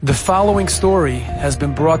The following story has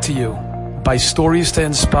been brought to you by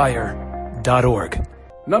StoriesToInspire.org.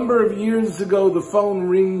 Number of years ago, the phone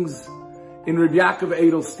rings in Rabbi Yaakov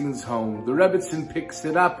Edelstein's home. The Rebbetzin picks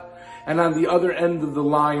it up, and on the other end of the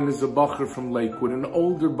line is a bacher from Lakewood, an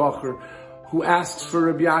older bacher who asks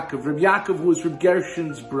for Rabbi Yaakov. Rabbi Yaakov, who was Reb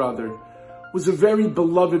Gershon's brother, was a very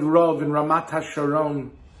beloved Rav in Ramat HaSharon.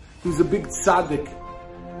 He was a big tzaddik.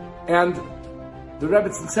 And the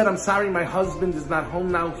Rebbetzin said, "I'm sorry, my husband is not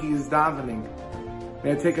home now, he is davening.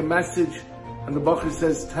 May I take a message?" And the bacher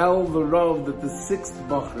says, "Tell the Rav that the sixth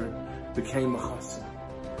bacher became a chassan."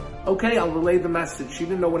 Okay, I'll relay the message. She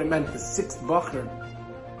didn't know what it meant, the sixth bacher.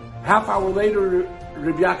 Half hour later,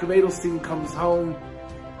 Rabbi Yaakov Edelstein comes home,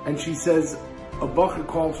 and she says, a bacher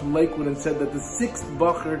called from Lakewood and said that the sixth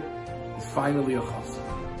bacher is finally a chassan.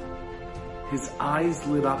 His eyes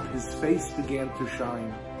lit up, his face began to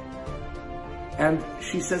shine. And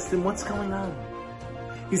she says to him, "What's going on?"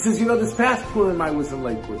 He says, "This past Purim I was in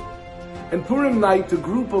Lakewood. And Purim night, a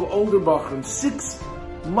group of older bachrim, 6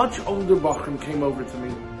 much older bachrim came over to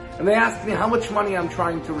me. And they asked me how much money I'm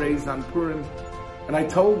trying to raise on Purim. And I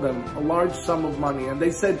told them a large sum of money. And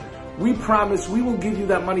they said, we promise we will give you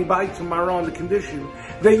that money by tomorrow on the condition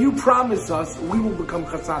that you promise us we will become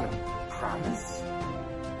chassanim." Promise?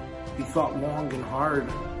 He thought long and hard.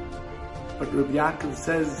 But Rabbi Yaakov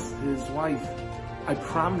says to his wife, "I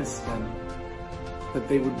promised them that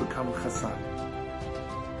they would become chassan."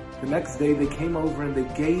 The next day they came over and they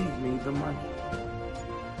gave me the money.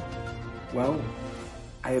 Well,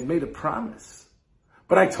 I had made a promise.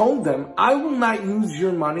 But I told them, I will not use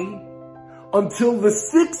your money until the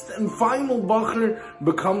 6th and final bacher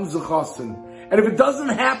becomes a chassan. And if it doesn't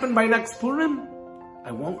happen by next Purim,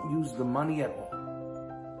 I won't use the money at all.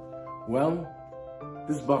 Well,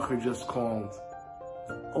 this bacher just called.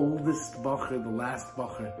 The oldest bacher, the last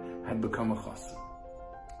bacher, had become a chassan.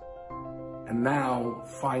 And now,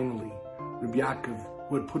 finally, Rabbi Yaakov,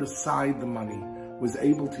 who had put aside the money, was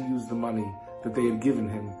able to use the money that they had given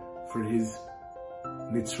him for his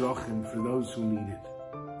nitzrochim, for those who needed.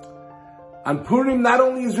 On Purim, not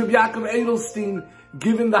only is Rabbi Yaakov Edelstein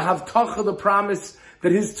given the havtacha, the promise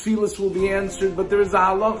that his tefillas will be answered, but there is a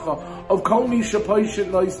halacha of kol mi shepoishet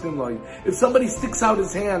noisnim loy. If somebody sticks out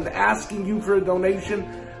his hand asking you for a donation,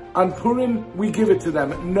 on Purim, we give it to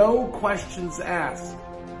them. No questions asked.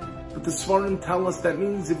 But the Svarim tell us that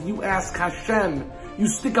means if you ask Hashem, you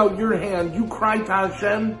stick out your hand, you cry to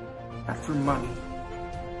Hashem, not for money,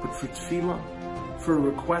 but for tefillah, for a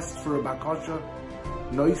request, for a bakasha,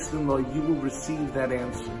 noisnim loy, you will receive that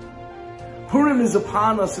answer. Purim is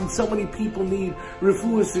upon us and so many people need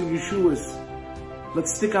refuahs and yeshuas.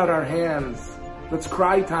 Let's stick out our hands. Let's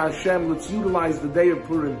cry to Hashem. Let's utilize the day of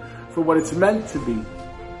Purim for what it's meant to be.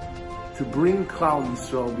 To bring Klal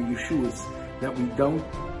Yisrael the yeshuas that we don't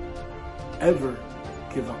ever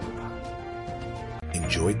give up upon.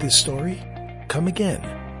 Enjoyed this story? Come again.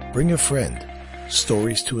 Bring a friend.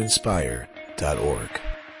 StoriesToInspire.org